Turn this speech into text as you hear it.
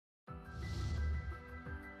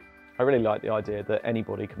I really like the idea that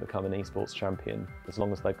anybody can become an esports champion as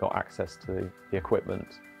long as they've got access to the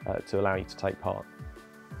equipment to allow you to take part.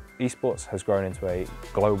 Esports has grown into a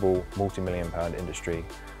global multi-million-pound industry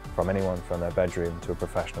from anyone from their bedroom to a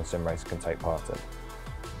professional sim racer can take part in.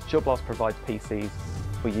 Chillblast provides PCs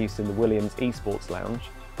for use in the Williams Esports lounge,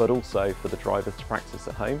 but also for the drivers to practice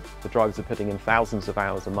at home. The drivers are putting in thousands of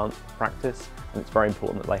hours a month of practice, and it's very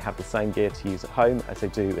important that they have the same gear to use at home as they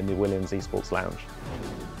do in the Williams Esports lounge.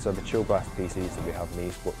 So the Chillblast PCs that we have in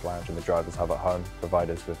the Esports lounge and the drivers have at home provide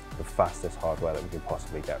us with the fastest hardware that we can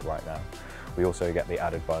possibly get right now. We also get the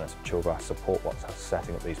added bonus of Chillblast support box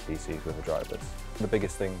setting up these PCs with the drivers. The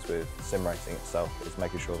biggest things with sim racing itself is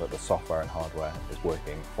making sure that the software and hardware is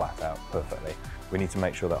working flat out perfectly. We need to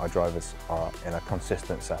make sure that our drivers are in a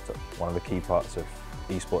consistent setup. One of the key parts of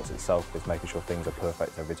esports itself is making sure things are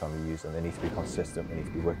perfect every time we use them. They need to be consistent, we need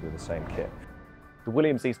to be working with the same kit. The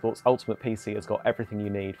Williams Esports Ultimate PC has got everything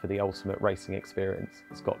you need for the ultimate racing experience.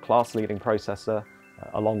 It's got class-leading processor,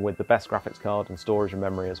 along with the best graphics card and storage and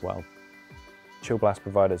memory as well. Chillblast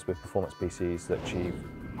provide us with performance PCs that achieve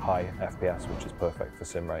high FPS, which is perfect for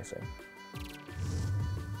sim racing.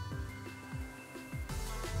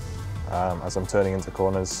 As I'm turning into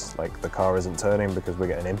corners, the car isn't turning because we're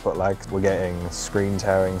getting input lag. We're getting screen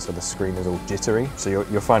tearing, so the screen is all jittery. So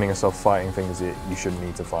you're finding yourself fighting things that you shouldn't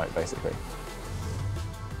need to fight, basically.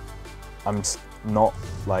 I'm not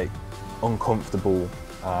uncomfortable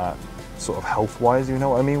sort of health-wise, you know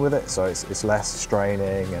what I mean with it? So it's less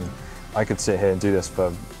straining, and I could sit here and do this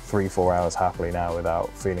for 3-4 hours happily now without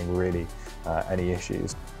feeling really any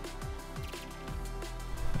issues.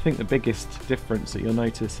 I think the biggest difference that you'll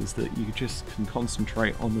notice is that you just can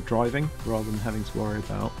concentrate on the driving rather than having to worry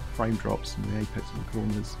about frame drops and the apex of the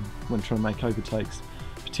corners when trying to make overtakes,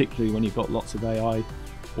 particularly when you've got lots of AI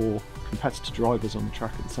or competitor drivers on the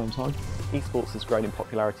track at the same time. Esports has grown in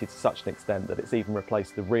popularity to such an extent that it's even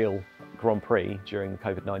replaced the real Grand Prix during the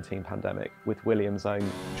COVID-19 pandemic, with Williams' own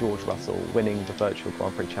George Russell winning the virtual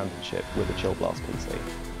Grand Prix championship with a Chillblast PC.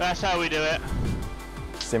 That's how we do it.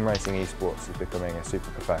 Sim racing esports is becoming a super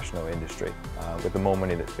professional industry. With the more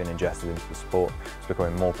money that's been ingested into the sport, it's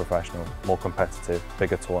becoming more professional, more competitive,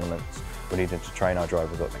 bigger tournaments. We're needing to train our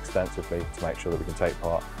drivers up extensively to make sure that we can take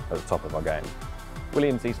part at the top of our game.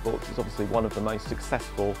 Williams Esports is obviously one of the most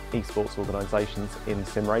successful esports organisations in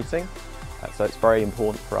sim racing, so it's very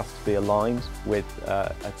important for us to be aligned with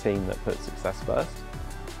a team that puts success first,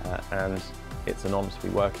 and it's an honour to be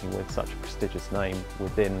working with such a prestigious name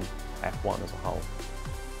within F1 as a whole.